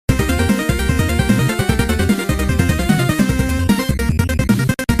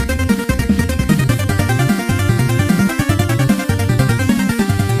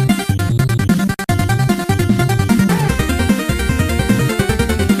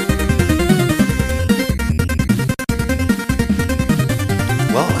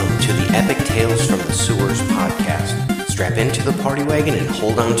into the party wagon and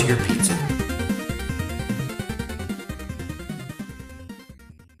hold on to your pizza.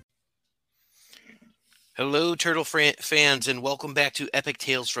 Hello, Turtle fans, and welcome back to Epic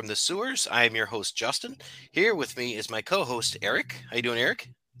Tales from the Sewers. I am your host, Justin. Here with me is my co-host, Eric. How you doing, Eric?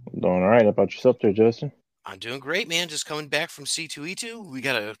 Doing all right. How about yourself there, Justin? I'm doing great, man. Just coming back from C2E2. We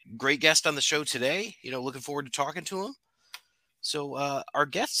got a great guest on the show today. Looking forward to talking to him. So our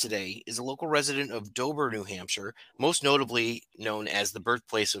guest today is a local resident of Dover, New Hampshire, most notably known as the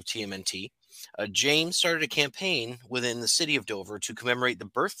birthplace of TMNT. James started a campaign within the city of Dover to commemorate the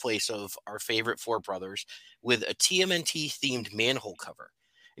birthplace of our favorite four brothers with a TMNT-themed manhole cover.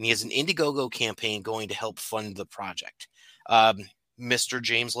 And he has an Indiegogo campaign going to help fund the project. Mr.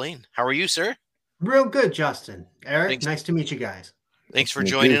 James Lane, how are you, sir? Real good, Justin. Eric, Thanks. Nice to meet you guys. Thanks for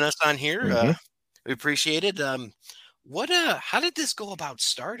joining us on here. Mm-hmm. We appreciate it. How did this go about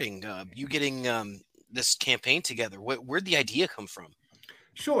starting? You getting this campaign together? Where'd the idea come from?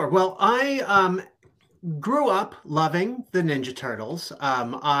 Sure. Well, I grew up loving the Ninja Turtles.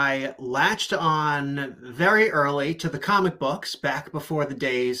 I latched on very early to the comic books back before the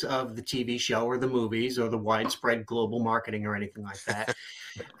days of the TV show or the movies or the widespread global marketing or anything like that.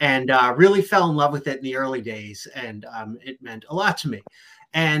 And really fell in love with it in the early days. And it meant a lot to me.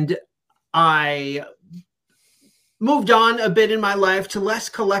 And I moved on a bit in my life to less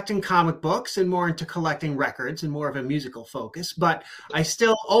collecting comic books and more into collecting records and more of a musical focus. But I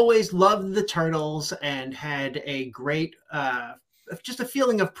still always loved the Turtles and had a great, just a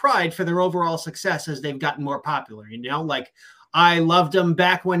feeling of pride for their overall success as they've gotten more popular. Like I loved them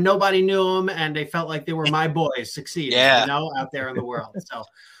back when nobody knew them and they felt like they were my boys succeeding, out there in the world. So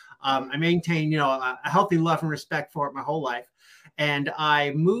I maintain, a healthy love and respect for it my whole life. And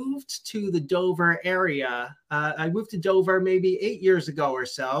I moved to the Dover area. I moved to Dover maybe 8 years ago or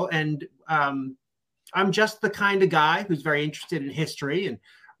so. And I'm just the kind of guy who's very interested in history and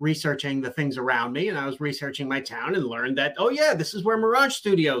researching the things around me. And I was researching my town and learned that, this is where Mirage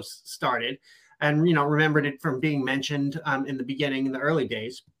Studios started. And, remembered it from being mentioned in the beginning, in the early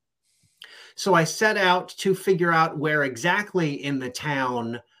days. So I set out to figure out where exactly in the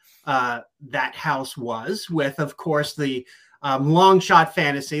town that house was, with, of course, the long shot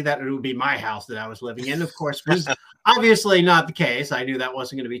fantasy that it would be my house that I was living in. Of course, was obviously not the case. I knew that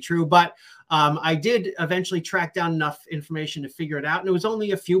wasn't going to be true, but I did eventually track down enough information to figure it out. And it was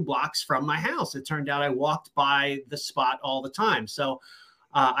only a few blocks from my house. It turned out I walked by the spot all the time. So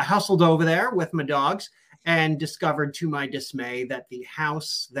I hustled over there with my dogs and discovered to my dismay that the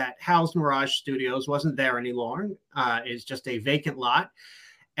house that housed Mirage Studios wasn't there any longer. It's just a vacant lot.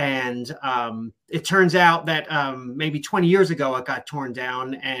 And it turns out that maybe 20 years ago, it got torn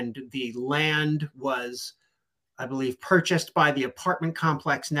down and the land was, I believe, purchased by the apartment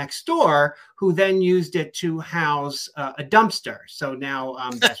complex next door, who then used it to house a dumpster. So now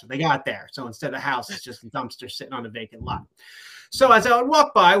that's what they got there. So instead of a house, it's just a dumpster sitting on a vacant lot. So as I would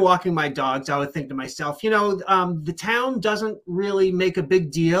walk by, walking my dogs, I would think to myself, the town doesn't really make a big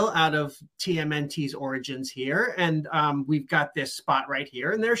deal out of TMNT's origins here. And we've got this spot right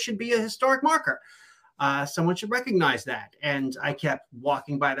here, and there should be a historic marker. Someone should recognize that. And I kept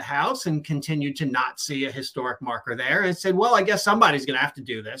walking by the house and continued to not see a historic marker there. And said, well, I guess somebody's going to have to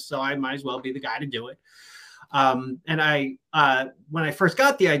do this. So I might as well be the guy to do it. And I, when I first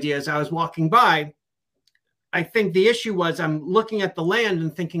got the idea, as I was walking by, I think the issue was I'm looking at the land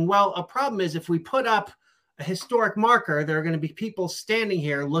and thinking, well, a problem is if we put up a historic marker, there are going to be people standing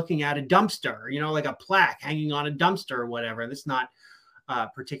here looking at a dumpster, like a plaque hanging on a dumpster or whatever. That's not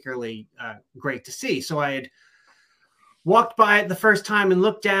particularly great to see. So I had walked by it the first time and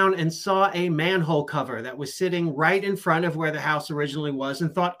looked down and saw a manhole cover that was sitting right in front of where the house originally was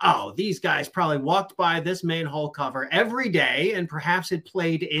and thought, these guys probably walked by this manhole cover every day and perhaps it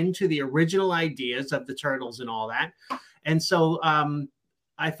played into the original ideas of the Turtles and all that. And so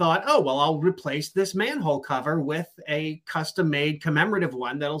I thought, I'll replace this manhole cover with a custom-made commemorative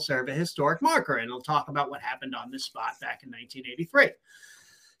one that'll serve a historic marker and it'll talk about what happened on this spot back in 1983.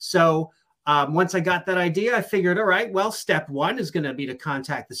 So once I got that idea, I figured, all right, well, step one is going to be to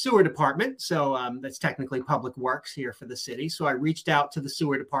contact the sewer department. So that's technically public works here for the city. So I reached out to the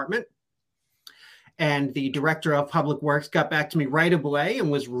sewer department and the director of public works got back to me right away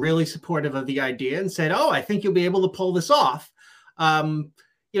and was really supportive of the idea and said, I think you'll be able to pull this off. Why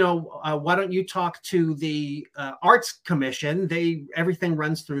don't you talk to the Arts Commission? Everything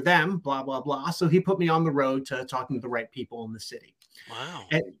runs through them, blah, blah, blah. So he put me on the road to talking to the right people in the city. Wow.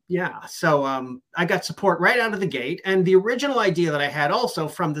 So I got support right out of the gate. And the original idea that I had also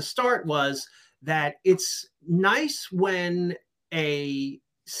from the start was that it's nice when a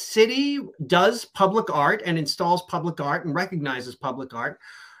city does public art and installs public art and recognizes public art.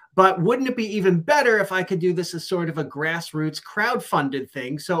 But wouldn't it be even better if I could do this as sort of a grassroots crowd-funded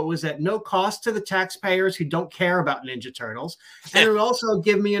thing? So it was at no cost to the taxpayers who don't care about Ninja Turtles. And it would also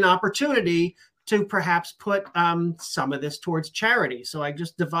give me an opportunity to perhaps put some of this towards charity. So I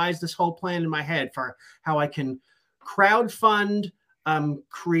just devised this whole plan in my head for how I can crowd fund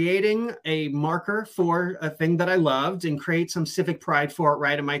creating a marker for a thing that I loved and create some civic pride for it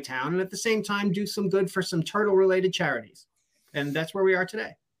right in my town. And at the same time, do some good for some turtle-related charities. And that's where we are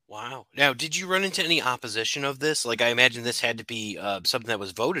today. Wow. Now, did you run into any opposition of this? Like, I imagine this had to be something that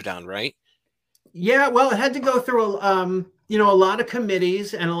was voted on, right? Yeah, well, it had to go through, a lot of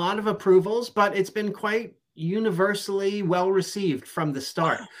committees and a lot of approvals, but it's been quite universally well received from the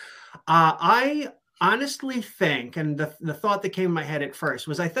start. I honestly think, and the thought that came in my head at first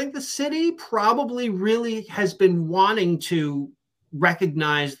was, I think the city probably really has been wanting to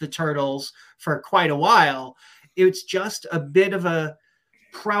recognize the turtles for quite a while. It's just a bit of I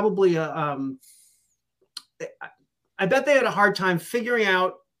bet they had a hard time figuring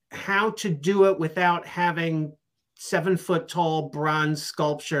out how to do it without having 7-foot-tall bronze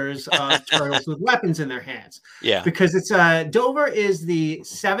sculptures of turtles with weapons in their hands. Yeah. Because Dover is the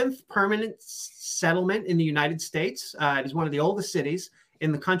 7th permanent settlement in the United States. It is one of the oldest cities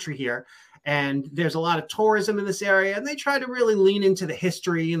in the country here. And there's a lot of tourism in this area. And they try to really lean into the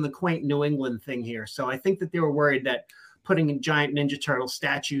history and the quaint New England thing here. So I think that they were worried that putting in giant Ninja Turtle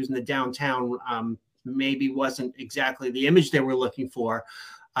statues in the downtown maybe wasn't exactly the image they were looking for.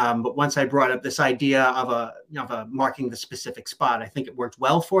 But once I brought up this idea of a marking the specific spot, I think it worked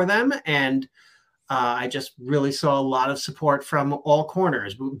well for them. And I just really saw a lot of support from all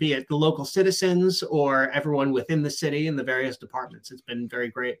corners, be it the local citizens or everyone within the city and the various departments. It's been very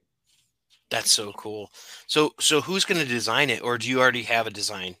great. That's so cool. So who's going to design it, or do you already have a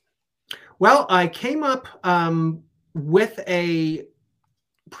design? Well, I came up with a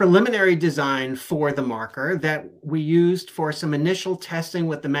preliminary design for the marker that we used for some initial testing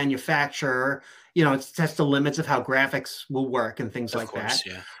with the manufacturer, to test the limits of how graphics will work and things like that.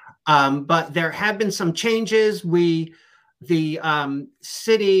 Yeah. But there have been some changes. The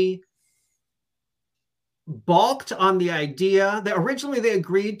city balked on the idea that originally they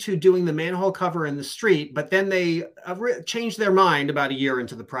agreed to doing the manhole cover in the street, but then they changed their mind about a year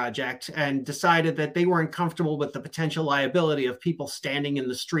into the project and decided that they weren't comfortable with the potential liability of people standing in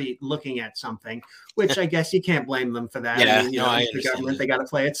the street looking at something, which I guess you can't blame them for that. Yeah, I mean, the government, they got to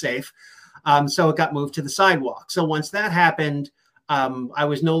play it safe. So it got moved to the sidewalk. So once that happened, I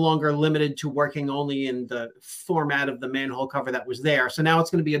was no longer limited to working only in the format of the manhole cover that was there. So now it's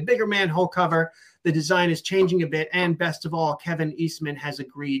going to be a bigger manhole cover. The design is changing a bit. And best of all, Kevin Eastman has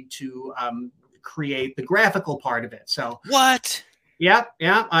agreed to create the graphical part of it. So what? Yeah.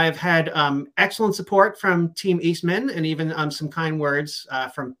 I've had excellent support from Team Eastman and even some kind words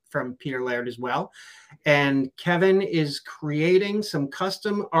from Peter Laird as well. And Kevin is creating some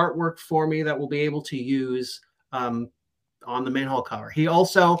custom artwork for me that we'll be able to use on the manhole cover. He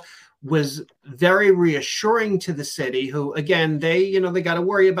also was very reassuring to the city, who, again, they got to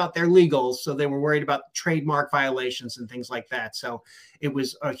worry about their legals. So they were worried about trademark violations and things like that. So it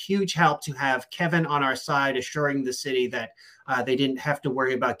was a huge help to have Kevin on our side, assuring the city that they didn't have to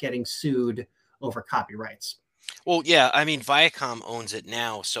worry about getting sued over copyrights. Well, yeah, I mean, Viacom owns it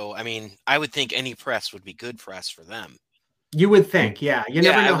now. So, I mean, I would think any press would be good press for them. You would think, yeah. You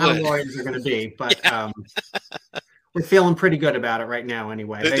never know how lawyers are going to be, but we're feeling pretty good about it right now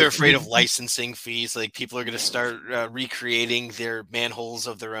anyway. They're afraid of licensing fees. Like, people are going to start recreating their manholes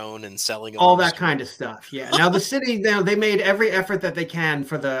of their own and selling them. All that kind of stuff, yeah. Now, the city, they made every effort that they can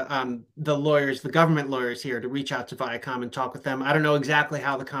for the lawyers, the government lawyers here, to reach out to Viacom and talk with them. I don't know exactly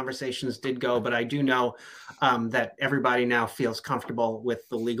how the conversations did go, but I do know that everybody now feels comfortable with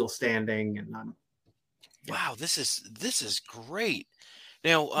the legal standing. And wow, this is great.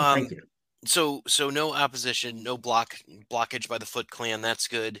 Now, thank you. So no opposition, no blockage by the Foot Clan. That's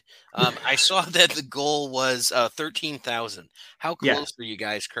good. I saw that the goal was 13,000. How close are you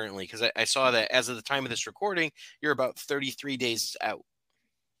guys currently? Because I saw that as of the time of this recording, you're about 33 days out.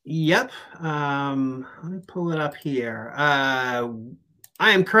 Yep. Let me pull it up here. I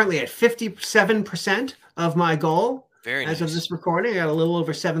am currently at 57% of my goal. Very nice. As of this recording, I got a little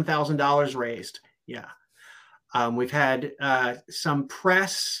over $7,000 raised. Yeah. We've had some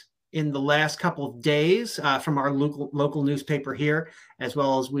press in the last couple of days from our local newspaper here, as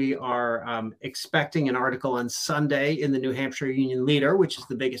well as we are expecting an article on Sunday in the New Hampshire Union Leader, which is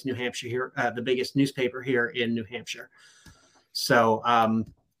the biggest the biggest newspaper here in New Hampshire. So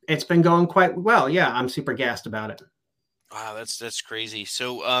it's been going quite well. Yeah, I'm super gassed about it. Wow, that's crazy.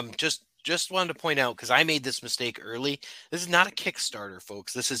 So just wanted to point out because I made this mistake early. This is not a Kickstarter,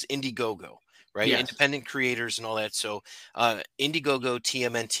 folks. This is Indiegogo, right? Yes. Independent creators and all that. So Indiegogo,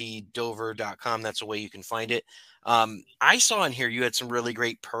 TMNT that's a way you can find it. I saw in here you had some really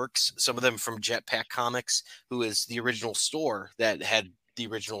great perks, some of them from Jetpack Comics, who is the original store that had the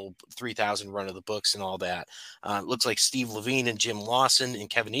original 3000 run of the books and all that. Looks like Steve Levine and Jim Lawson and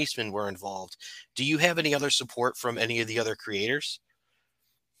Kevin Eastman were involved. Do you have any other support from any of the other creators?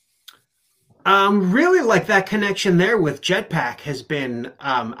 Really, like that connection there with Jetpack has been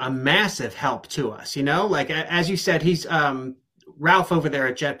a massive help to us. You know, like as you said, he's Ralph over there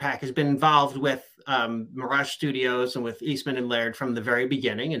at Jetpack has been involved with Mirage Studios and with Eastman and Laird from the very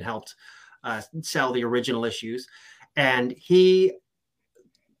beginning and helped sell the original issues. And he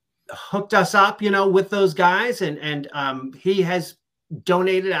hooked us up, you know, with those guys, and he has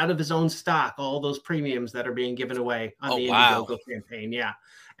donated out of his own stock all those premiums that are being given away on the Wow. Indiegogo campaign. Yeah,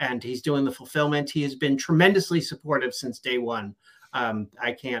 and he's doing the fulfillment. He has been tremendously supportive since day one.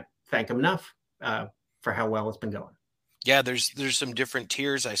 I can't thank him enough for how well it's been going. Yeah, there's some different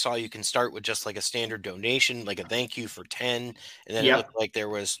tiers. I saw you can start with just like a standard donation, like a thank you for 10, and then it Yep. looked like there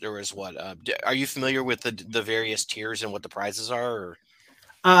was what are you familiar with the various tiers and what the prizes are? Or?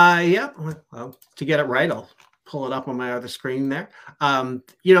 Yep. Well, to get it right, I'll pull it up on my other screen there.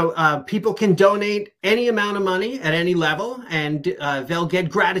 People can donate any amount of money at any level, and they'll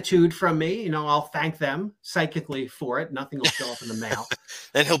get gratitude from me. You know, I'll thank them psychically for it. Nothing will show up in the mail.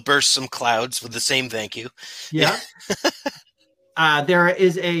 Then he'll burst some clouds with the same thank you. Yeah. There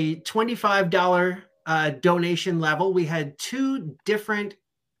is a $25 donation level. We had two different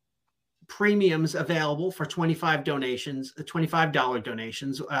premiums available for $25 donations.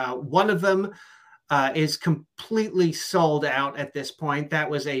 One of them is completely sold out at this point. That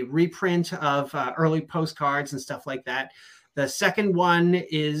was a reprint of early postcards and stuff like that. The second one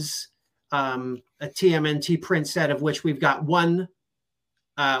is a TMNT print set, of which we've got one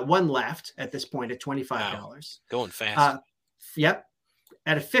left at this point at $25. Wow. Going fast. Yep.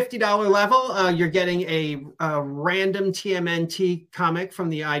 At a $50 level, you're getting a random TMNT comic from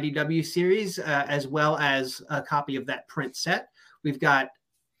the IDW series, as well as a copy of that print set. We've got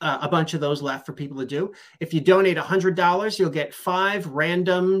a bunch of those left for people to do. If you donate $100, you'll get 5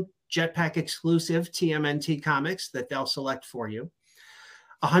 random Jetpack exclusive TMNT comics that they'll select for you.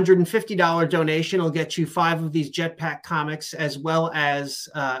 $150 donation will get you 5 of these Jetpack comics, as well as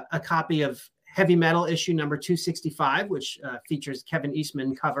a copy of Heavy Metal issue number 265, which features Kevin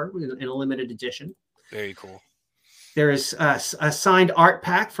Eastman cover in a limited edition. Very cool. There is a signed art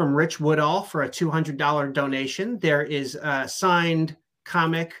pack from Rich Woodall for a $200 donation. There is a signed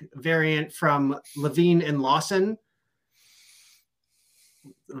comic variant from Levine and Lawson.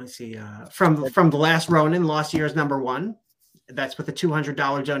 Let me see. From The Last Ronin, Lost Years #1. That's with a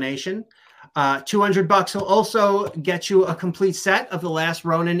 $200 donation. $200 will also get you a complete set of The Last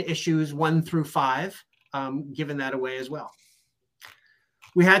Ronin issues 1 through 5, giving that away as well.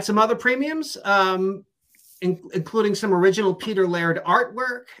 We had some other premiums, including some original Peter Laird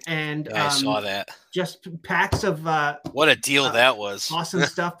artwork and I saw that. Just packs of what a deal that was. Awesome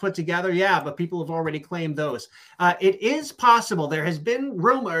stuff put together. Yeah, but people have already claimed those. It is possible. There has been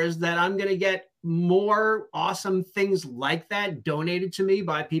rumors that I'm going to get more awesome things like that donated to me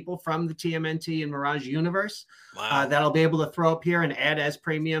by people from the TMNT and Mirage universe. Wow. That I'll be able to throw up here and add as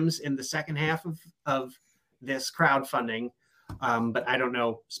premiums in the second half of this crowdfunding. But I don't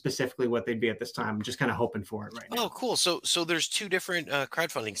know specifically what they'd be at this time. I'm just kind of hoping for it right now. Oh, cool. So there's 2 different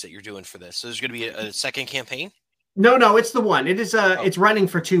crowdfundings that you're doing for this. So there's going to be a second campaign? No, it's the one. It is It's running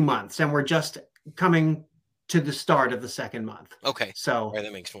for 2 months, and we're just coming to the start of the second month. Okay. So right,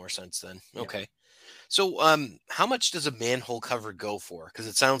 that makes more sense then. Okay. So how much does a manhole cover go for? Because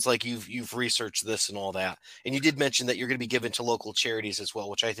it sounds like you've researched this and all that. And you did mention that you're going to be given to local charities as well,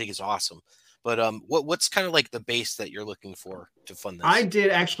 which I think is awesome. But what's kind of like the base that you're looking for to fund this? I did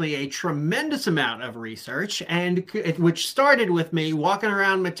actually a tremendous amount of research, which started with me walking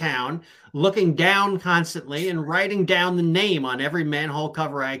around my town, looking down constantly and writing down the name on every manhole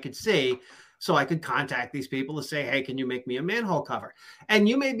cover I could see, so I could contact these people to say, hey, can you make me a manhole cover? And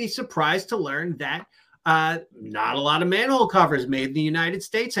you may be surprised to learn that not a lot of manhole covers made in the United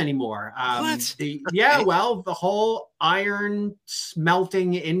States anymore. What? Well, the whole iron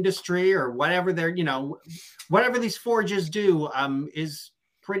smelting industry, or whatever whatever these forges do, is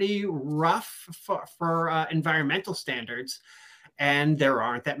pretty rough for environmental standards. And there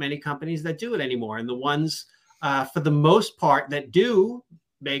aren't that many companies that do it anymore. And the ones, for the most part, that do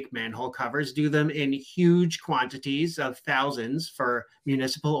make manhole covers do them in huge quantities of thousands for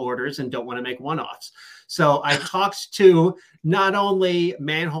municipal orders and don't want to make one-offs. So I talked to not only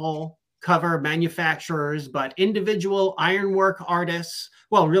manhole cover manufacturers, but individual ironwork artists,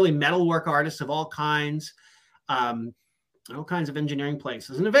 well, really metalwork artists of all kinds of engineering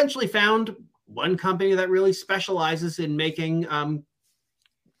places, and eventually found one company that really specializes in making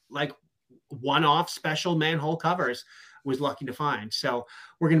like one-off special manhole covers. Was lucky to find. So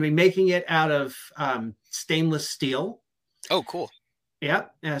we're going to be making it out of stainless steel. Oh, cool. Yeah.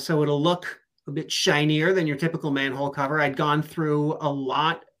 So it'll look a bit shinier than your typical manhole cover. I'd gone through a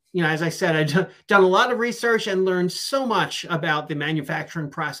lot. As I said, I'd done a lot of research and learned so much about the manufacturing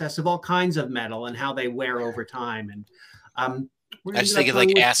process of all kinds of metal and how they wear over time. And I was thinking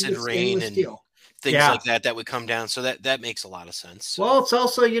like acid rain and steel. Things like that would come down. So that makes a lot of sense. So. Well, it's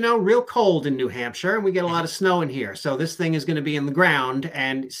also, real cold in New Hampshire, and we get a lot of snow in here. So this thing is going to be in the ground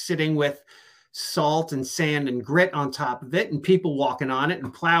and sitting with salt and sand and grit on top of it, and people walking on it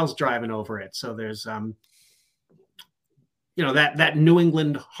and plows driving over it. So there's, that New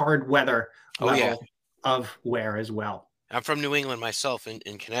England hard weather level of wear as well. I'm from New England myself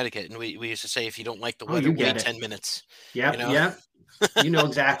in Connecticut, and we used to say, if you don't like the weather, wait 10 minutes. Yep, yep. You know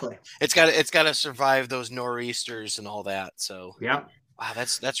exactly. It's got to survive those nor'easters and all that. So yeah, wow,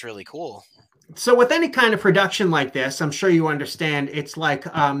 that's really cool. So with any kind of production like this, I'm sure you understand, it's like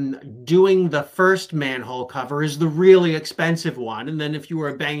doing the first manhole cover is the really expensive one, and then if you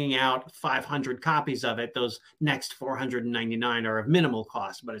were banging out 500 copies of it, those next 499 are of minimal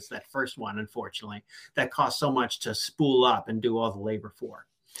cost. But it's that first one, unfortunately, that costs so much to spool up and do all the labor for.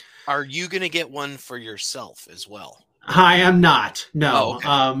 Are you going to get one for yourself as well? I am not. No.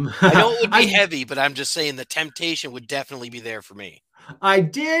 Oh, okay. I know it would be heavy, but I'm just saying the temptation would definitely be there for me. I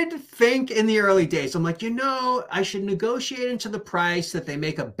did think in the early days, I'm like, I should negotiate into the price that they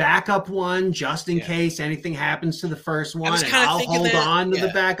make a backup one just in case anything happens to the first one, and I'll hold on to the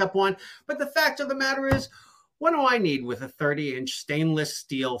backup one. But the fact of the matter is, what do I need with a 30-inch stainless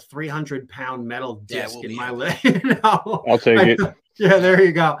steel, 300-pound metal disc in my leg? I'll take it. Yeah, there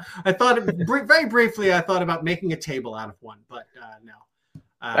you go. I thought very briefly. I thought about making a table out of one, but no.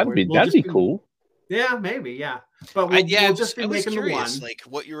 That'd be cool. Yeah, maybe. Yeah, but we'll just be making the one. Like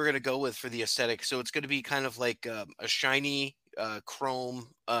what you were going to go with for the aesthetic. So it's going to be kind of like a shiny chrome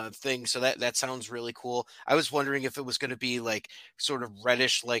thing. So that sounds really cool. I was wondering if it was going to be like sort of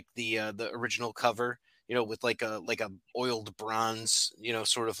reddish, like the original cover. With like a oiled bronze,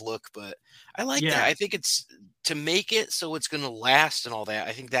 sort of look. But I like that. I think it's to make it so it's going to last and all that.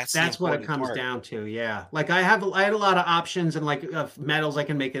 I think that's what it comes down to. Yeah. Like I had a lot of options and like metals I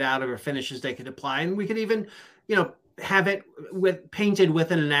can make it out of, or finishes they could apply. And we could even, have it painted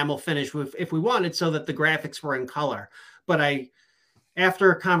with an enamel finish if we wanted, so that the graphics were in color. But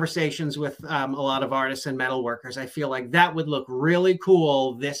after conversations with a lot of artists and metal workers, I feel like that would look really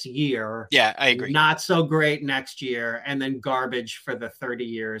cool this year. Yeah, I agree. Not so great next year, and then garbage for the 30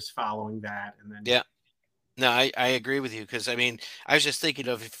 years following that. And then no, I agree with you, because I was just thinking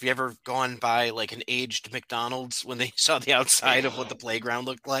of, if you ever gone by like an aged McDonald's when they saw the outside of what the playground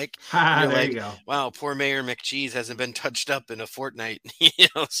looked like. There you go. Wow, poor Mayor McCheese hasn't been touched up in a fortnight.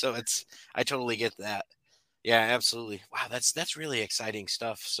 So I totally get that. Yeah, absolutely. Wow, that's really exciting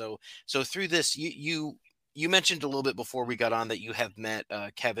stuff. So through this, you mentioned a little bit before we got on that you have met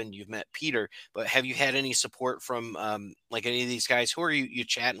Kevin, you've met Peter, but have you had any support from like any of these guys? Who are you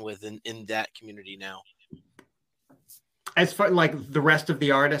chatting with in that community now? As far like the rest of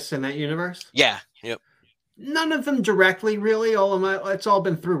the artists in that universe? Yeah. Yep. None of them directly, really. It's all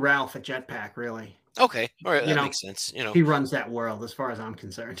been through Ralph at Jetpack, really. Okay. All right. That makes sense. He runs that world as far as I'm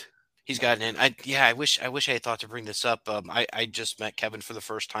concerned. He's gotten in. I wish I had thought to bring this up. I just met Kevin for the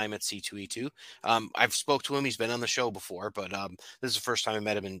first time at C2E2. I've spoke to him. He's been on the show before, but this is the first time I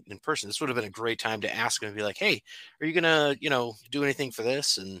met him in person. This would have been a great time to ask him and be like, hey, are you going to, do anything for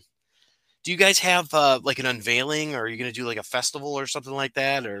this? And do you guys have like an unveiling, or are you going to do like a festival or something like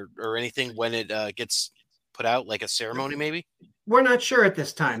that, or anything when it gets put out, like a ceremony maybe? We're not sure at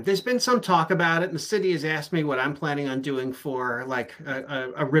this time. There's been some talk about it, and the city has asked me what I'm planning on doing for like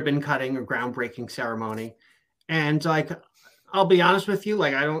a ribbon cutting or groundbreaking ceremony. And like, I'll be honest with you,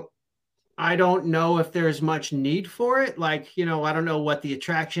 like I don't know if there's much need for it. Like, I don't know what the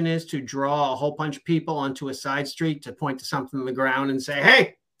attraction is to draw a whole bunch of people onto a side street to point to something on the ground and say,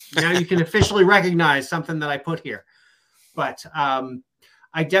 hey, now you can officially recognize something that I put here. But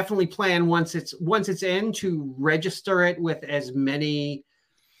I definitely plan once it's in to register it with as many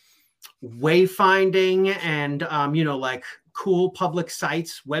wayfinding and like cool public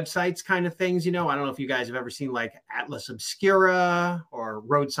sites, websites kind of things. I don't know if you guys have ever seen like Atlas Obscura or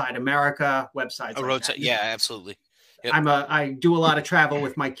Roadside America, websites A like that. roadside, yeah, absolutely. Yep. I do a lot of travel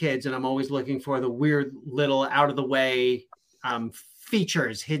with my kids, and I'm always looking for the weird little out of the way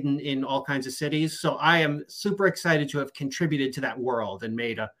features hidden in all kinds of cities. So I am super excited to have contributed to that world and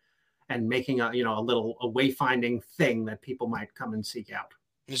making a little wayfinding thing that people might come and seek out.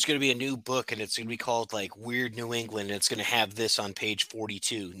 There's going to be a new book, and it's going to be called like Weird New England. And it's going to have this on page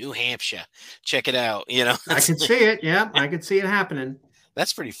 42, New Hampshire. Check it out. I can see it. Yeah, I could see it happening.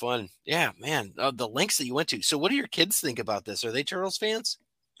 That's pretty fun. Yeah, man. The links that you went to. So, what do your kids think about this? Are they Turtles fans?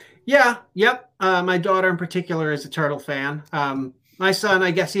 Yeah. Yep. My daughter in particular is a Turtle fan. My son,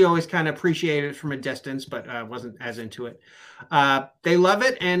 I guess he always kind of appreciated it from a distance, but wasn't as into it. They love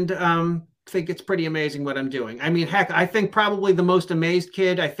it and think it's pretty amazing what I'm doing. I mean, heck, I think probably the most amazed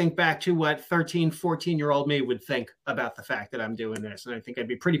kid, I think back to what 13, 14-year-old me would think about the fact that I'm doing this. And I think I'd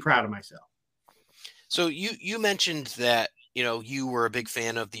be pretty proud of myself. So you mentioned that, you were a big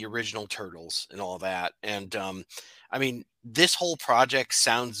fan of the original Turtles and all that. And I mean, this whole project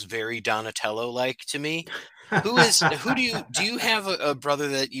sounds very Donatello-like to me. Do you have a brother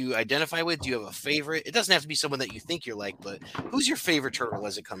that you identify with? Do you have a favorite? It doesn't have to be someone that you think you're like, but who's your favorite turtle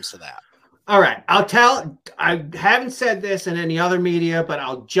as it comes to that? All right. I haven't said this in any other media, but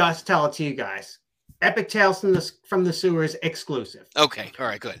I'll just tell it to you guys. Epic Tales from the Sewers exclusive. Okay. All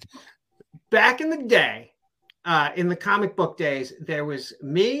right, good. Back in the day, in the comic book days, there was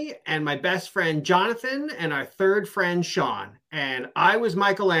me and my best friend Jonathan and our third friend Sean. And I was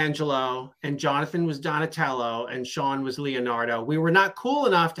Michelangelo and Jonathan was Donatello and Sean was Leonardo. We were not cool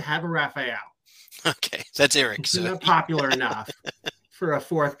enough to have a Raphael. Okay, that's Eric. So not popular enough for a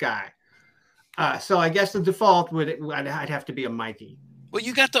fourth guy. So I guess the default I'd have to be a Mikey. Well,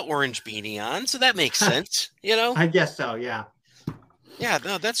 you got the orange beanie on, so that makes sense, I guess so, yeah. Yeah,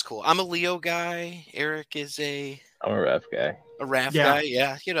 no, that's cool. I'm a Leo guy. Eric is I'm a Raph guy. A Raph guy,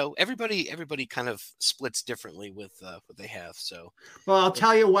 yeah. Everybody kind of splits differently with what they have. So, well, I'll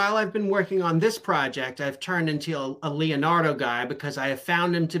tell you, while I've been working on this project, I've turned into a Leonardo guy because I have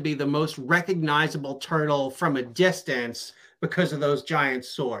found him to be the most recognizable turtle from a distance because of those giant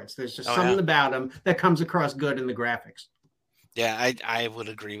swords. There's just something about him that comes across good in the graphics. Yeah, I would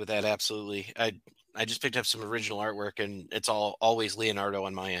agree with that absolutely. I just picked up some original artwork, and it's always Leonardo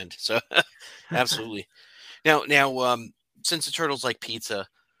on my end. So, absolutely. Now, since the Turtles like pizza,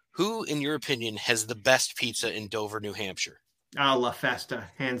 who, in your opinion, has the best pizza in Dover, New Hampshire? Oh, La Festa,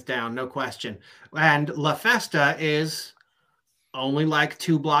 hands down, no question. And La Festa is only like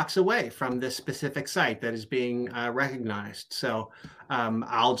 2 blocks away from this specific site that is being recognized. So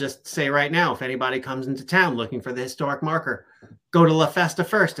I'll just say right now, if anybody comes into town looking for the historic marker, go to La Festa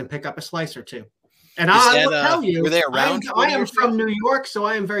first and pick up a slice or two. And I will tell you, were they around? I am from New York, so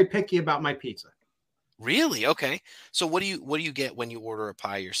I am very picky about my pizza. Really? Okay. So what do you get when you order a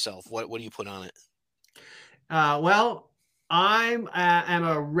pie yourself? What do you put on it? Well, I'm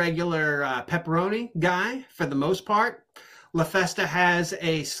a regular pepperoni guy for the most part. La Festa has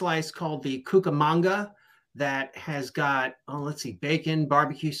a slice called the Cucamonga that has got, bacon,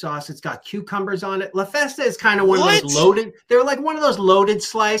 barbecue sauce. It's got cucumbers on it. La Festa is kind of one of those loaded. They're like one of those loaded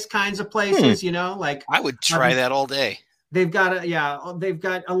slice kinds of places, like I would try that all day. They've got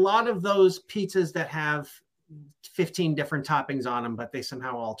a lot of those pizzas that have 15 different toppings on them, but they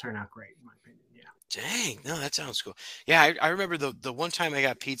somehow all turn out great, in my opinion. Yeah. Dang, no, that sounds cool. Yeah, I remember the one time I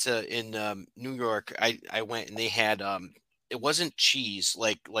got pizza in New York. I went and they had it wasn't cheese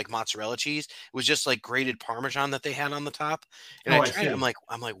like mozzarella cheese. It was just like grated Parmesan that they had on the top. And I tried it.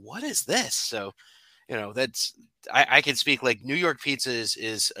 I'm like, what is this? So, that's I can speak like New York pizza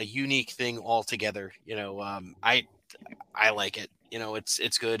is a unique thing altogether. I like it.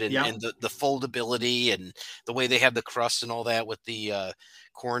 It's good and the foldability and the way they have the crust and all that with the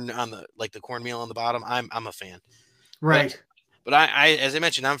corn on the cornmeal on the bottom. I'm a fan. Right. But I as I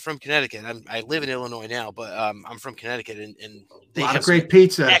mentioned, I'm from Connecticut. I live in Illinois now, but I'm from Connecticut and they have great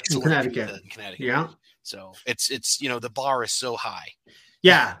pizza in Connecticut. Yeah. So it's the bar is so high.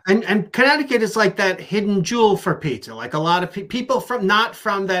 Yeah, and Connecticut is like that hidden jewel for pizza. Like a lot of people not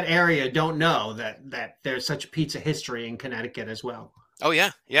from that area don't know that there's such pizza history in Connecticut as well. Oh yeah,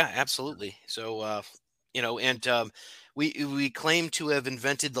 absolutely. So we claim to have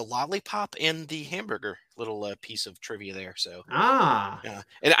invented the lollipop and the hamburger. Little piece of trivia there. So yeah,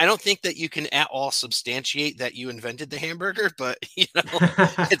 and I don't think that you can at all substantiate that you invented the hamburger, but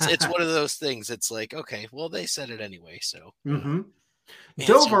it's one of those things. It's like, okay, well they said it anyway, so. Mm-hmm.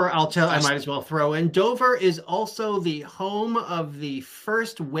 Dover, I might as well throw in. Dover is also the home of the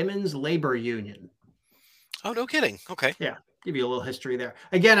first women's labor union. Oh, no kidding. Okay. Yeah. give you a little history there.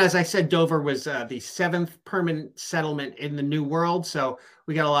 Again, as I said, Dover was the seventh permanent settlement in the New World. So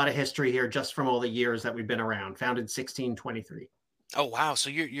we got a lot of history here just from all the years that we've been around. Founded 1623. Oh wow, so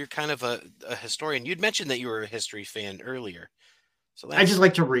you're kind of a historian. You'd mentioned that you were a history fan earlier, so I just that's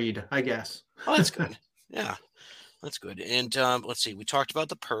like to read, I guess. oh that's good. Yeah, that's good. And let's see, we talked about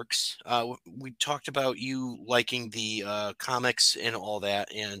the perks. We talked about you liking the comics and all that,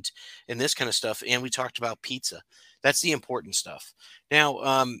 and this kind of stuff. And we talked about pizza. That's the important stuff.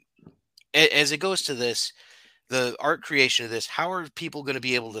 Now, as it goes to this, the art creation of this, how are people going to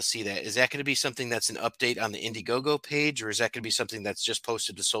be able to see that? Is that going to be something that's an update on the Indiegogo page, or is that going to be something that's just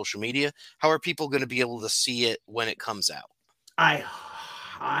posted to social media? How are people going to be able to see it when it comes out? I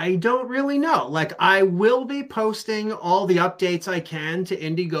I don't really know. Like I will be posting all the updates I can to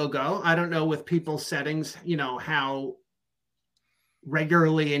Indiegogo. I don't know with people's settings, how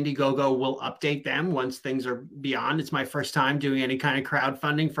regularly Indiegogo will update them once things are beyond. It's my first time doing any kind of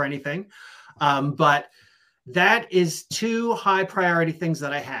crowdfunding for anything. But that is two high priority things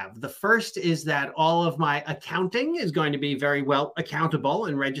that I have. The first is that all of my accounting is going to be very well accountable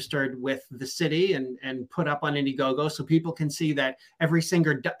and registered with the city and put up on Indiegogo so people can see that every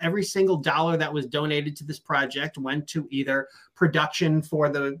single dollar that was donated to this project went to either production for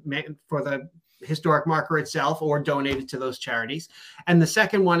the historic marker itself or donated to those charities. And the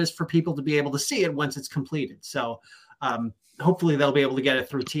second one is for people to be able to see it once it's completed. So hopefully they'll be able to get it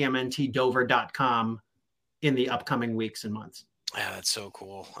through tmntdover.com in the upcoming weeks and months. Yeah, that's so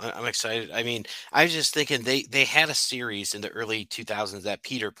cool. I'm excited. I mean, I was just thinking they had a series in the early 2000s that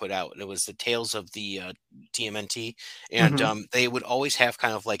Peter put out, and it was the Tales of the TMNT, and Mm-hmm. they would always have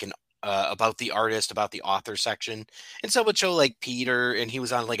kind of like an about the artist, about the author section, and so it would show like Peter, and he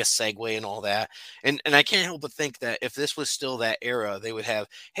was on like a Segway and all that, and I can't help but think that if this was still that era, they would have,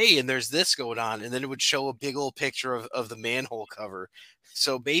 hey, and there's this going on, and then it would show a big old picture of the manhole cover.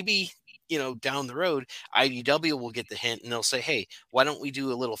 So maybe down the road IDW will get the hint and they'll say, "Hey, why don't we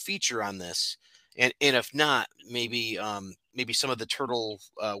do a little feature on this?" And if not, maybe some of the turtle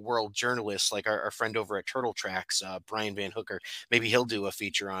world journalists, like our friend over at Turtle Tracks, Brian Van Hooker, maybe he'll do a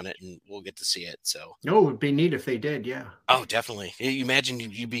feature on it and we'll get to see it. So, No, it would be neat if they did. Yeah. oh, definitely. You imagine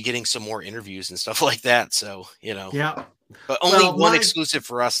you'd be getting some more interviews and stuff like that. So, Yeah. but only Well, one exclusive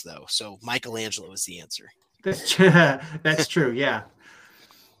for us though. So Michelangelo is the answer. that's true. Yeah.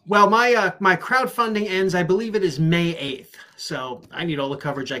 Well, my crowdfunding ends, I believe it is May 8th. So I need all the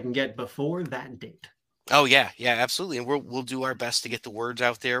coverage I can get before that date. Oh yeah, yeah, absolutely. And we'll do our best to get the words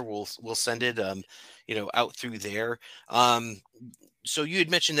out there. We'll send it out through there. Um so you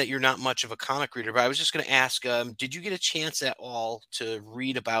had mentioned that you're not much of a comic reader, but I was just going to ask, did you get a chance at all to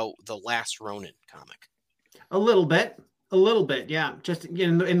read about the Last Ronin comic? A little bit. A little bit, yeah. Just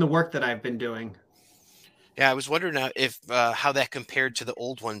in the work that I've been doing. Yeah, I was wondering if how that compared to the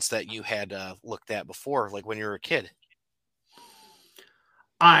old ones that you had looked at before, like when you were a kid.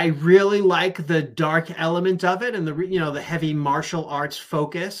 I really like the dark element of it and the heavy martial arts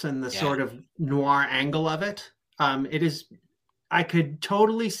focus and the Yeah. sort of noir angle of it. It is I could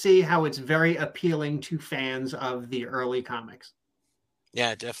totally see how it's very appealing to fans of the early comics.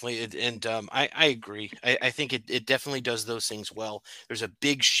 Yeah, definitely. And I agree. I think it definitely does those things well. There's a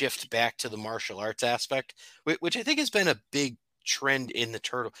big shift back to the martial arts aspect, which I think has been a big trend in the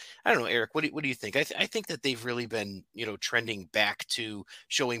turtle. I don't know, Eric, what do you think? I think that they've really been, trending back to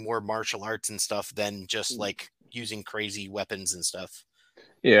showing more martial arts and stuff than just like using crazy weapons and stuff.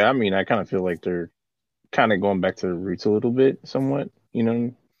 Yeah, I mean, I kind of feel like they're kind of going back to the roots a little bit, somewhat,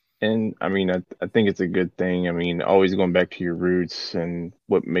 And I mean, I think it's a good thing. I mean, always going back to your roots and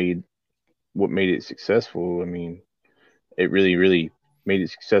what made it successful. I mean, it really, really made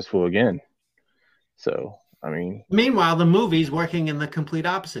it successful again. So, I mean, Meanwhile, the movie's working in the complete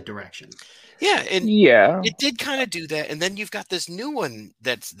opposite direction. Yeah, and yeah, it did kind of do that. And then you've got this new one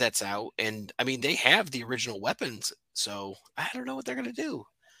that's out, and I mean they have the original weapons, so I don't know what they're gonna do.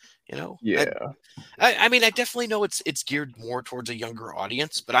 You know, I, yeah, I mean, I definitely know it's geared more towards a younger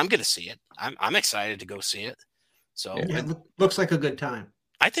audience, but I'm gonna see it. I'm excited to go see it. So, yeah, Yeah, looks like a good time.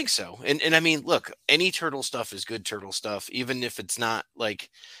 I think so. And I mean, look, any turtle stuff is good turtle stuff, even if it's not like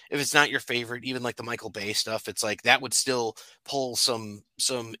if it's not your favorite, even like the Michael Bay stuff, it's like that would still pull some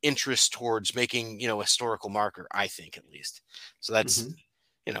interest towards making, a historical marker, I think at least. So that's,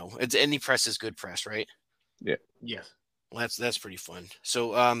 Hmm. it's any press is good press, right? yeah. Yes. Well, that's pretty fun.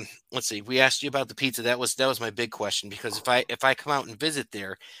 So let's see. We asked you about the pizza. That was my big question because if I come out and visit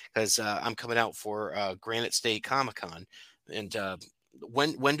there, because I'm coming out for Granite State Comic Con, and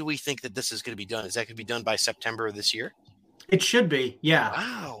when do we think that this is going to be done? Is that going to be done by September of this year? It should be. Yeah.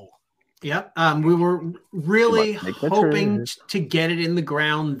 Wow. Yep. We were She really must make the hoping trip. to get it in the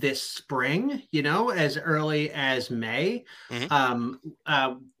ground this spring, as early as May. Hmm. Um,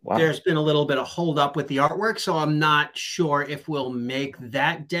 uh, Wow. there's been a little bit of hold up with the artwork, so I'm not sure if we'll make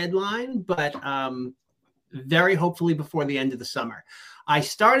that deadline, but very hopefully before the end of the summer. I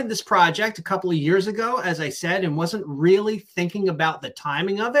started this project a couple of years ago, as I said, and wasn't really thinking about the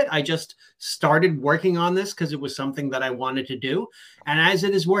timing of it. I just started working on this because it was something that I wanted to do. And as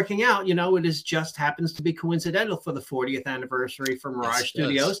it is working out, it is just happens to be coincidental for the 40th anniversary for Yes, Mirage it does.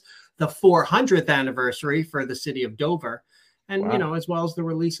 Studios, the 400th anniversary for the city of Dover, and Wow. as well as the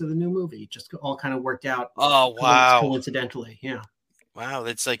release of the new movie. Just all kind of worked out Oh, wow. coincidentally. Yeah. Wow.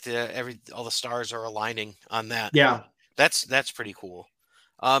 It's like all the stars are aligning on that. Yeah. That's pretty cool.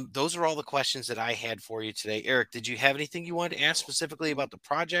 Those are all the questions that I had for you today. Eric, did you have anything you wanted to ask specifically about the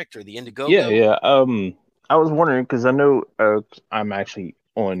project or the Yeah, Indiegogo? yeah. I was wondering because I know I'm actually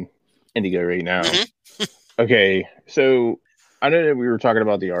on Indigo right now. Hmm. Okay, so I know that we were talking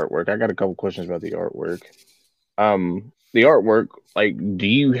about the artwork. I got a couple questions about the artwork. The artwork, like,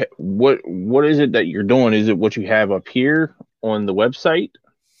 what is it that you're doing? Is it what you have up here on the website?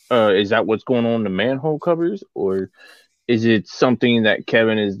 Is that what's going on in the manhole covers, or is it something that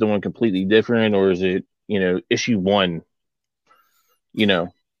Kevin is doing completely different, or is it issue one? You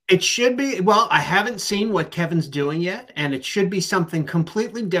know, It should be. Well, I haven't seen what Kevin's doing yet, and it should be something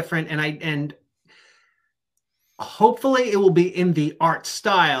completely different. And hopefully it will be in the art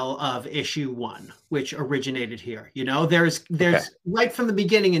style of issue one, which originated here. There's okay, there's right from the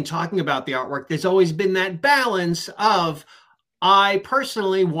beginning in talking about the artwork, there's always been that balance of I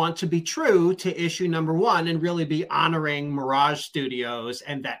personally want to be true to issue number one and really be honoring Mirage Studios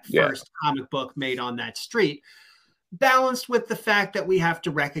and that yeah, first comic book made on that street, balanced with the fact that we have to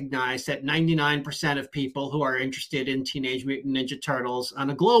recognize that 99% of people who are interested in Teenage Mutant Ninja Turtles on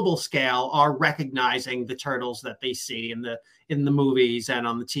a global scale are recognizing the turtles that they see in the movies and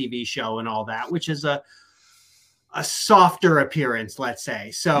on the TV show and all that, which is a softer appearance, let's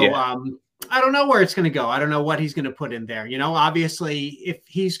say. So yeah, I don't know where it's going to go. I don't know what he's going to put in there. Obviously, if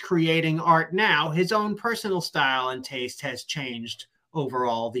he's creating art now, his own personal style and taste has changed over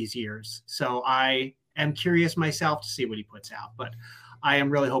all these years. So I am curious myself to see what he puts out, but I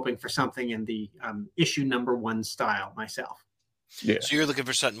am really hoping for something in the issue number one style myself. yeah, So you're looking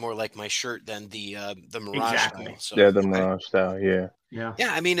for something more like my shirt than the Mirage style. Exactly. So yeah. The okay. Mirage style, yeah, Yeah.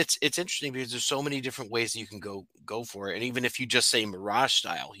 Yeah, I mean it's interesting because there's so many different ways that you can go for it. And even if you just say Mirage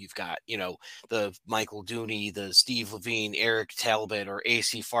style, you've got, the Michael Dooney, the Steve Levine, Eric Talbot, or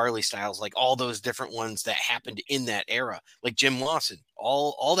AC Farley styles, like all those different ones that happened in that era, like Jim Lawson.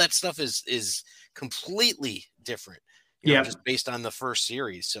 All that stuff is completely different, Yep. just based on the first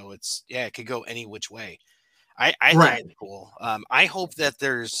series. So it could go any which way. I think Right. it's cool. I hope that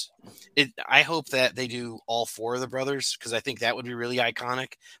I hope that they do all four of the brothers because I think that would be really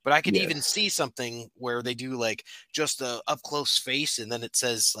iconic. But I could even yes, see something where they do like just a up close face and then it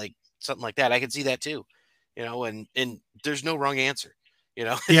says like something like that. I could see that too. And there's no wrong answer.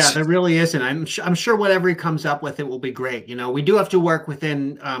 Yeah, It's there just, really isn't. I'm sure whatever he comes up with, it will be great. We do have to work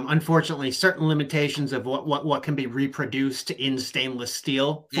within, unfortunately, certain limitations of what can be reproduced in stainless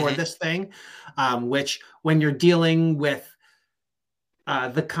steel for Mhm. this thing, which when you're dealing with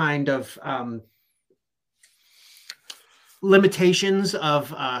the kind of limitations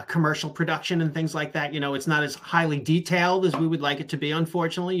of commercial production and things like that, it's not as highly detailed as we would like it to be.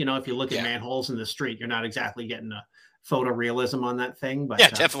 Unfortunately, if you look at Yeah, manholes in the street, you're not exactly getting a photorealism on that thing, yeah,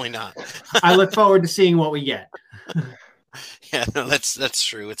 but definitely not. I look forward to seeing what we get. Yeah, no, that's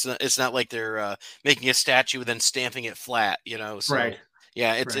true. It's not like they're making a statue and then stamping it flat, Right, So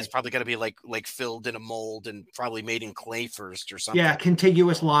yeah, it's right. probably got to be like filled in a mold and probably made in clay first or Yeah, something.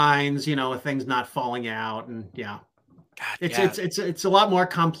 contiguous lines, with things not falling out, and yeah, God, it's yeah. it's it's it's a lot more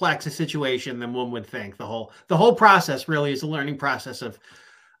complex a situation than one would think. The whole process really is a learning process of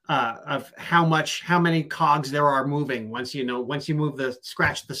how many cogs there are moving. Once you move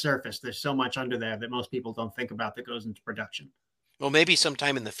scratch the surface, there's so much under there that most people don't think about that goes into production. Well, maybe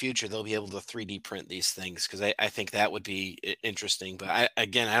sometime in the future they'll be able to 3D print these things because I think that would be interesting. But I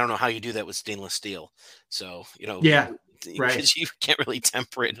don't know how you do that with stainless steel. So Yeah, right. because you can't really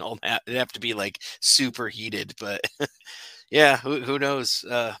temper it and all that. It'd have to be like super heated. But yeah, who knows?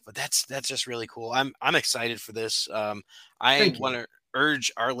 But that's just really cool. I'm excited for this. I Thank you. want to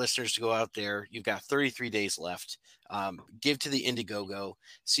urge our listeners to go out there. You've got 33 days left. Give to the Indiegogo.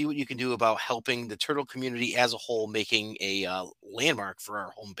 See what you can do about helping the turtle community as a whole, making a landmark for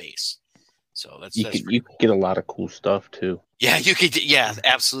our home base. So that's You pretty could cool. get a lot of cool stuff too. Yeah, you could. Yeah,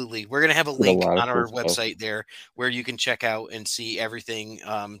 absolutely. We're gonna have a Get a link lot of on our cool stuff. website there where you can check out and see everything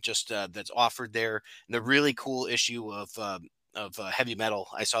that's offered there. And the really cool issue of Heavy Metal.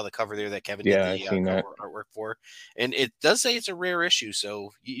 I saw the cover there that Kevin did Yeah, I've the seen that. cover artwork for, and it does say it's a rare issue.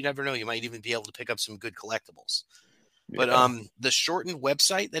 So you never know. You might even be able to pick up some good collectibles. But Yeah. the shortened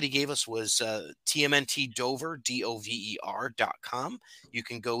website that he gave us was TMNT Dover, DOVER.com. You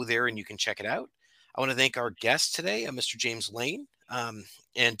can go there and you can check it out. I want to thank our guest today, Mr. James Lane.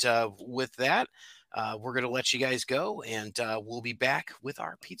 And with that, we're going to let you guys go, and we'll be back with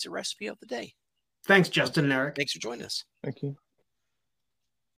our pizza recipe of the day. Thanks, Justin and Eric. Thanks for joining us. Thank you.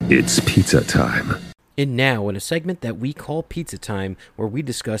 It's pizza time. And now, in a segment that we call Pizza Time, where we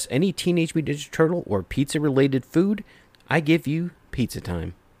discuss any Teenage Mutant Ninja Turtle or pizza-related food, I give you Pizza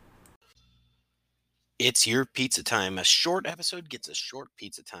Time. It's your pizza time. A short episode gets a short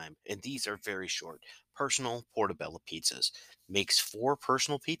pizza time, and these are very short. Personal portobello pizzas. Makes 4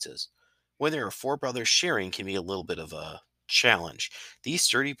 personal pizzas. When there are 4 brothers, sharing can be a little bit of a challenge. These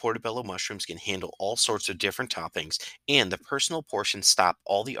sturdy portobello mushrooms can handle all sorts of different toppings, and the personal portions stop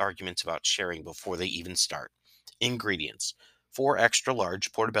all the arguments about sharing before they even start. Ingredients: 4 extra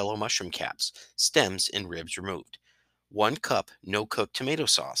large portobello mushroom caps, stems and ribs removed. 1 cup no-cook tomato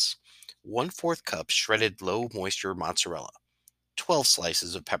sauce. 1/4 cup shredded low moisture mozzarella. 12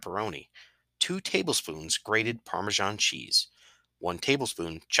 slices of pepperoni. 2 tablespoons grated Parmesan cheese. 1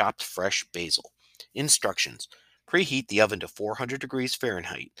 tablespoon chopped fresh basil. Instructions: preheat the oven to 400 degrees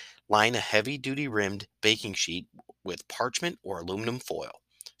Fahrenheit. Line a heavy-duty rimmed baking sheet with parchment or aluminum foil.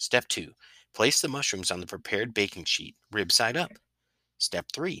 Step 2. Place the mushrooms on the prepared baking sheet, rib side up. Step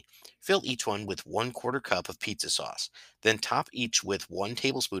 3. Fill each one with 1/4 cup of pizza sauce. Then top each with 1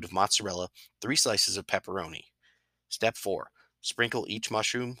 tablespoon of mozzarella, 3 slices of pepperoni. Step 4. Sprinkle each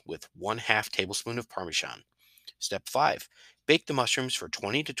mushroom with 1/2 tablespoon of Parmesan. Step 5. Bake the mushrooms for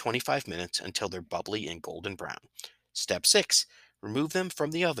 20 to 25 minutes until they're bubbly and golden brown. Step 6. Remove them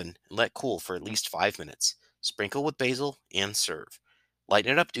from the oven and let cool for at least 5 minutes. Sprinkle with basil and serve.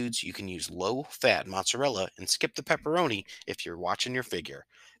 Lighten it up, dudes. You can use low-fat mozzarella and skip the pepperoni if you're watching your figure.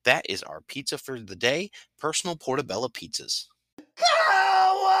 That is our pizza for the day, personal portobello pizzas.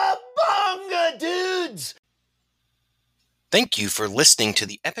 Cowabunga, dudes! Thank you for listening to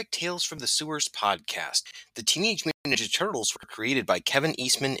the Epic Tales from the Sewers podcast. The Teenage Mutant Ninja Turtles were created by Kevin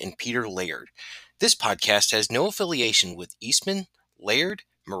Eastman and Peter Laird. This podcast has no affiliation with Eastman, Laird,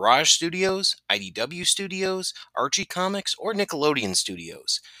 Mirage Studios, IDW Studios, Archie Comics, or Nickelodeon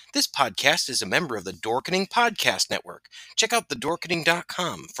Studios. This podcast is a member of the Dorkening Podcast Network. Check out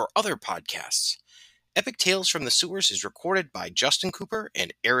thedorkening.com for other podcasts. Epic Tales from the Sewers is recorded by Justin Cooper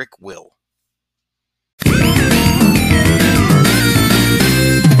and Eric Will.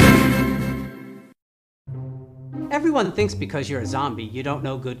 Everyone thinks because you're a zombie, you don't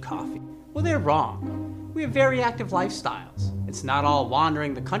know good coffee. Well, they're wrong. We have very active lifestyles. It's not all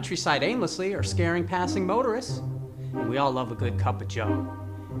wandering the countryside aimlessly or scaring passing motorists. And we all love a good cup of joe.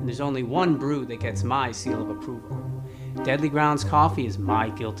 And there's only one brew that gets my seal of approval. Deadly Grounds coffee is my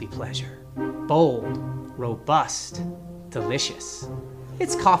guilty pleasure. Bold, robust, delicious.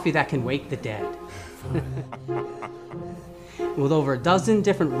 It's coffee that can wake the dead. With over a dozen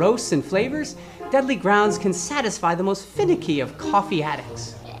different roasts and flavors, Deadly Grounds can satisfy the most finicky of coffee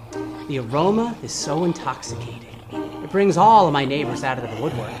addicts. The aroma is so intoxicating. It brings all of my neighbors out of the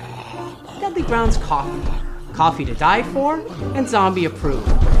woodwork. Deadly Grounds coffee. Coffee to die for and zombie approved.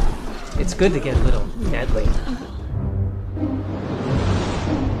 It's good to get a little deadly.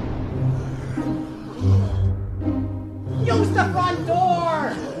 Use the front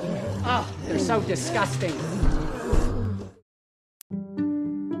door! Oh, they're so disgusting.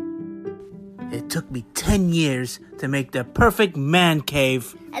 It took me 10 years to make the perfect man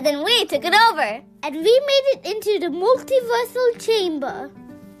cave. And then we took it over. And we made it into the multiversal chamber.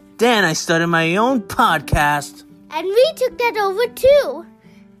 Then I started my own podcast. And we took that over too.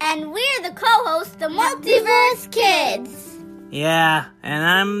 And we're the co-hosts, the Multiverse Kids. Yeah, and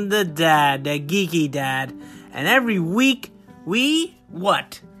I'm the dad, the geeky dad. And every week, we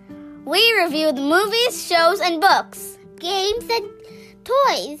what? We review the movies, shows, and books, games, and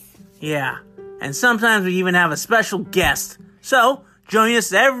toys. Yeah, and sometimes we even have a special guest. So, join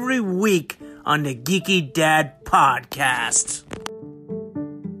us every week on the Geeky Dad Podcast.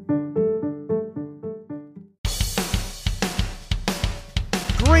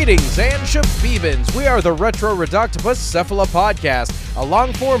 Greetings and shabibans. We are the Retro Reductopus Cephala Podcast, a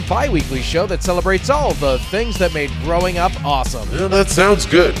long-form bi-weekly show that celebrates all the things that made growing up awesome. Well, that sounds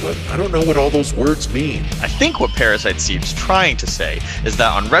good, but I don't know what all those words mean. I think what Parasite Steve's trying to say is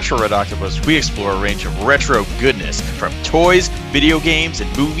that on Retro Reductopus, we explore a range of retro goodness, from toys, video games,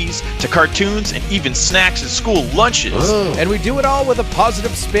 and movies, to cartoons, and even snacks and school lunches. Oh. And we do it all with a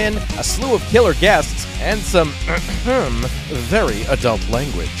positive spin, a slew of killer guests, and some very adult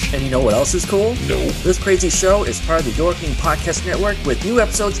language. And you know what else is cool? No. This crazy show is part of the Dorking Podcast Network with new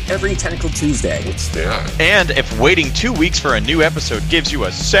episodes every Tentacle Tuesday. What's that? And if waiting 2 weeks for a new episode gives you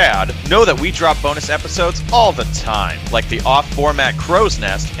a sad, know that we drop bonus episodes all the time, like the off-format Crow's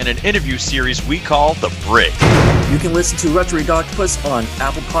Nest and an interview series we call The Brick. You can listen to Retro Reductopus on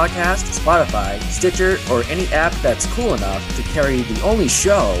Apple Podcasts, Spotify, Stitcher, or any app that's cool enough to carry the only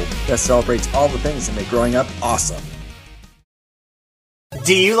show that celebrates all the things that make growing up awesome.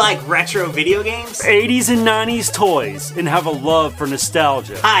 Do you like retro video games? 80s and 90s toys, and have a love for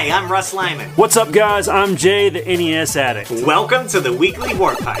nostalgia. Hi, I'm Russ Lyman. What's up, guys? I'm Jay, the NES addict. Welcome to the Weekly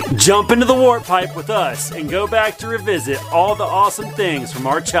Warp Pipe. Jump into the Warp Pipe with us and go back to revisit all the awesome things from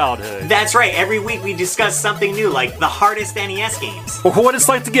our childhood. That's right, every week we discuss something new, like the hardest NES games. Or what it's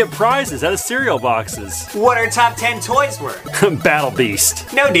like to get prizes out of cereal boxes. What our top 10 toys were. Battle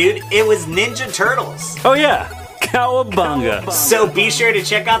Beast. No, dude, it was Ninja Turtles. Oh, yeah. Cowabunga. So be sure to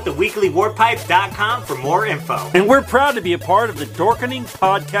check out theweeklywarpipe.com for more info. And we're proud to be a part of the Dorkening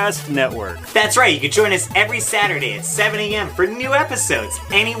Podcast Network. That's right, you can join us every Saturday at 7 a.m. for new episodes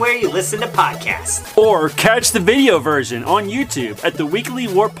anywhere you listen to podcasts. Or catch the video version on YouTube at the Weekly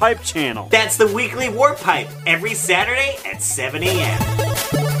Warp Pipe channel. That's the Weekly Warp Pipe every Saturday at 7 a.m.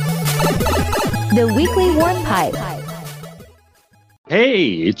 The Weekly Warp Pipe.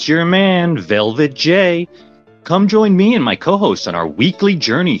 Hey, it's your man, Velvet J. Come join me and my co-hosts on our weekly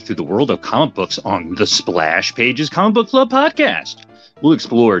journey through the world of comic books on the Splash Pages Comic Book Club podcast. We'll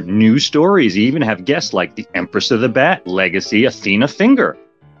explore new stories, even have guests like the Empress of the Bat, Legacy Athena Finger,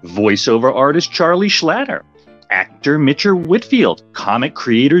 voiceover artist Charlie Schlatter, actor Mitcher Whitfield, comic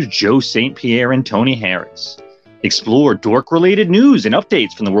creators Joe St. Pierre and Tony Harris. Explore dork-related news and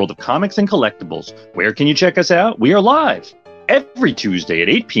updates from the world of comics and collectibles. Where can you check us out? We are live every Tuesday at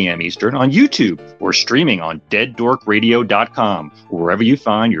 8 p.m. Eastern on YouTube or streaming on deaddorkradio.com or wherever you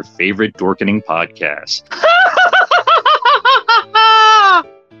find your favorite dorkening podcasts.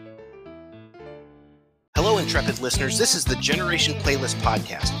 Hello, intrepid listeners. This is the Generation Playlist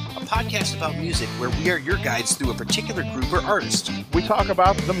Podcast, a podcast about music where we are your guides through a particular group or artist. We talk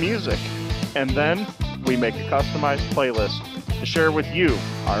about the music, and then we make a customized playlist to share with you,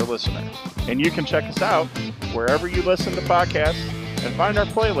 our listeners. And you can check us out wherever you listen to podcasts and find our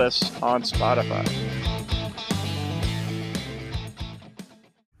playlists on Spotify.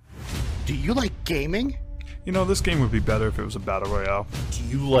 Do you like gaming? You know, this game would be better if it was a battle royale. Do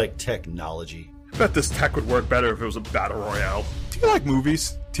you like technology? I bet this tech would work better if it was a battle royale. Do you like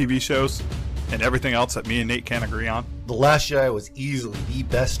movies, TV shows, and everything else that me and Nate can't agree on? The Last Jedi was easily the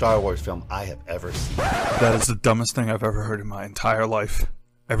best Star Wars film I have ever seen. That is the dumbest thing I've ever heard in my entire life.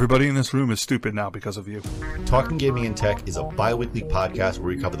 Everybody in this room is stupid now because of you. Talking Gaming and Tech is a bi-weekly podcast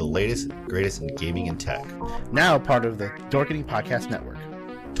where we cover the latest and greatest in gaming and tech. Now part of the Dorkening Podcast Network.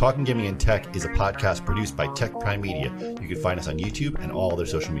 Talking Gaming and Tech is a podcast produced by Tech Prime Media. You can find us on YouTube and all other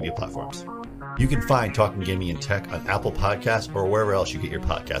social media platforms. You can find Talking Gaming and Tech on Apple Podcasts or wherever else you get your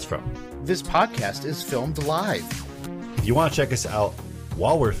podcasts from. This podcast is filmed live. If you want to check us out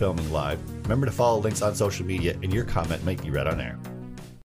while we're filming live, remember to follow links on social media and your comment might be read on air.